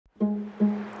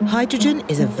Hydrogen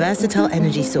is a versatile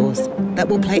energy source that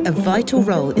will play a vital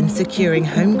role in securing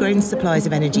homegrown supplies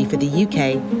of energy for the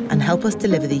UK and help us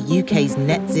deliver the UK's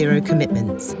net zero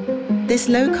commitments. This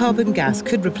low-carbon gas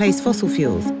could replace fossil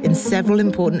fuels in several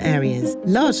important areas,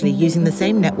 largely using the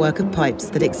same network of pipes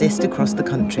that exist across the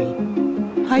country.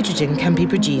 Hydrogen can be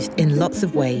produced in lots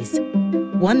of ways.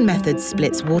 One method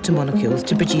splits water molecules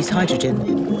to produce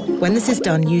hydrogen. When this is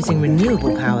done using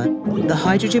renewable power, the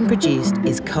hydrogen produced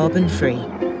is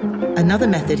carbon-free. Another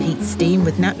method heats steam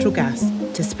with natural gas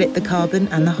to split the carbon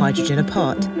and the hydrogen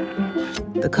apart.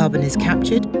 The carbon is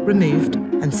captured, removed,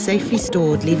 and safely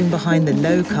stored, leaving behind the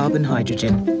low-carbon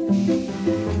hydrogen.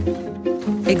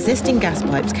 Existing gas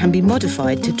pipes can be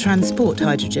modified to transport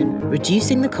hydrogen,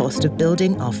 reducing the cost of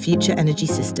building our future energy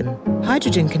system.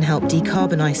 Hydrogen can help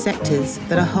decarbonise sectors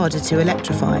that are harder to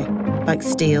electrify, like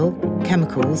steel,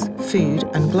 chemicals, food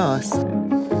and glass.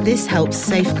 This helps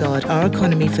safeguard our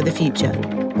economy for the future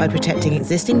by protecting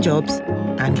existing jobs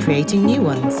and creating new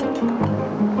ones.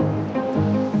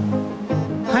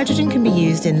 Hydrogen can be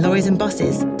used in lorries and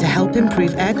buses to help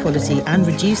improve air quality and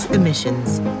reduce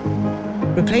emissions.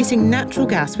 Replacing natural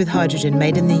gas with hydrogen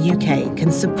made in the UK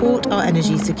can support our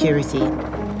energy security.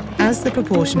 As the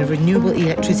proportion of renewable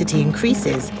electricity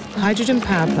increases, hydrogen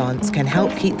power plants can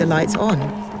help keep the lights on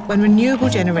when renewable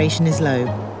generation is low.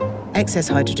 Excess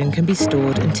hydrogen can be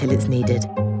stored until it's needed.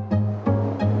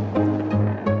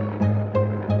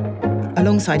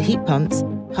 Alongside heat pumps,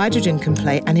 hydrogen can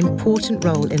play an important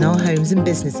role in our homes and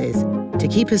businesses to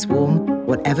keep us warm,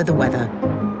 whatever the weather.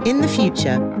 In the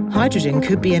future, hydrogen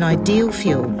could be an ideal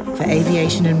fuel for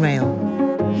aviation and rail.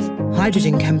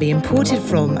 Hydrogen can be imported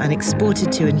from and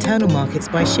exported to internal markets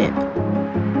by ship.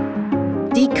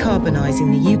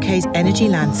 Decarbonising the UK's energy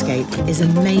landscape is a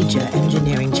major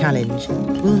engineering challenge.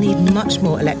 We'll need much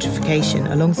more electrification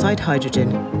alongside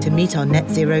hydrogen to meet our net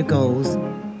zero goals.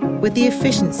 With the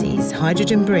efficiencies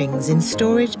hydrogen brings in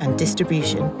storage and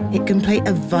distribution, it can play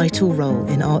a vital role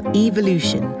in our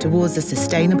evolution towards a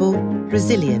sustainable,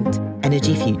 resilient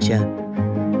energy future.